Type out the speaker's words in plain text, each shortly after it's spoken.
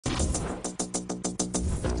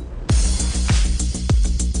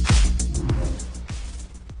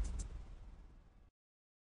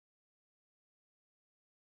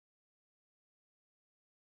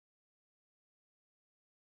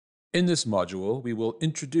In this module, we will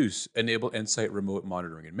introduce N-able N-sight Remote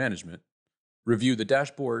Monitoring and Management, review the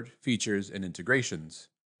dashboard, features, and integrations,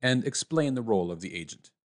 and explain the role of the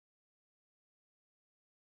agent.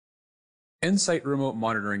 N-sight Remote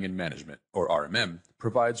Monitoring and Management, or RMM,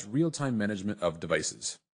 provides real-time management of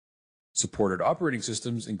devices. Supported operating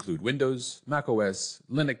systems include Windows, macOS,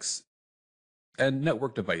 Linux, and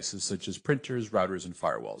network devices such as printers, routers, and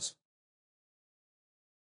firewalls.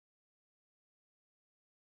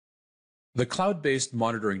 The cloud-based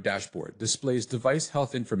monitoring dashboard displays device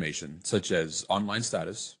health information such as online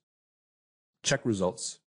status, check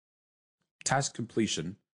results, task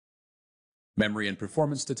completion, memory and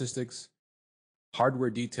performance statistics, hardware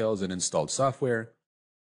details and installed software,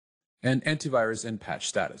 and antivirus and patch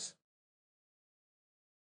status.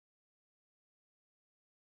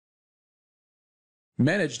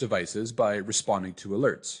 Manage devices by responding to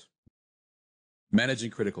alerts,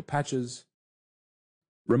 managing critical patches,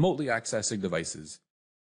 remotely accessing devices,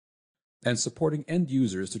 and supporting end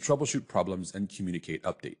users to troubleshoot problems and communicate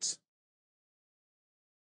updates.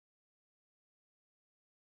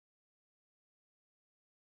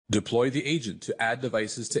 Deploy the agent to add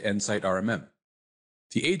devices to N-sight RMM.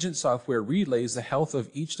 The agent software relays the health of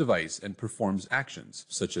each device and performs actions,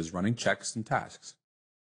 such as running checks and tasks.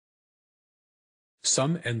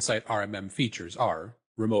 Some N-sight RMM features are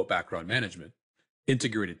remote background management,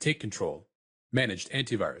 integrated take control, managed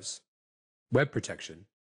antivirus, web protection,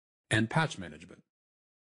 and patch management.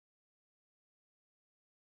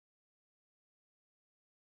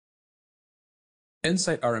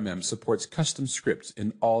 N-sight RMM supports custom scripts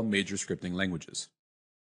in all major scripting languages.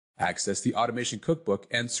 Access the Automation Cookbook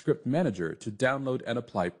and Script Manager to download and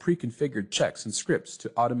apply pre-configured checks and scripts to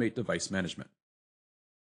automate device management.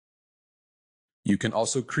 You can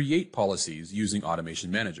also create policies using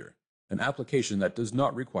Automation Manager, an application that does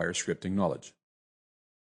not require scripting knowledge.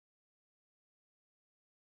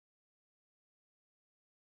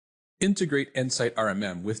 Integrate N-sight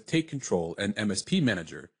RMM with Take Control and MSP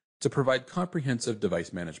Manager to provide comprehensive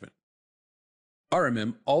device management.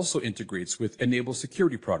 RMM also integrates with N-able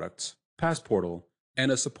security products, Passportal,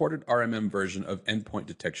 and a supported RMM version of endpoint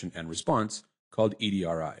detection and response called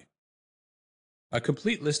EDRI. A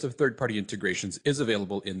complete list of third-party integrations is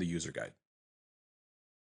available in the user guide.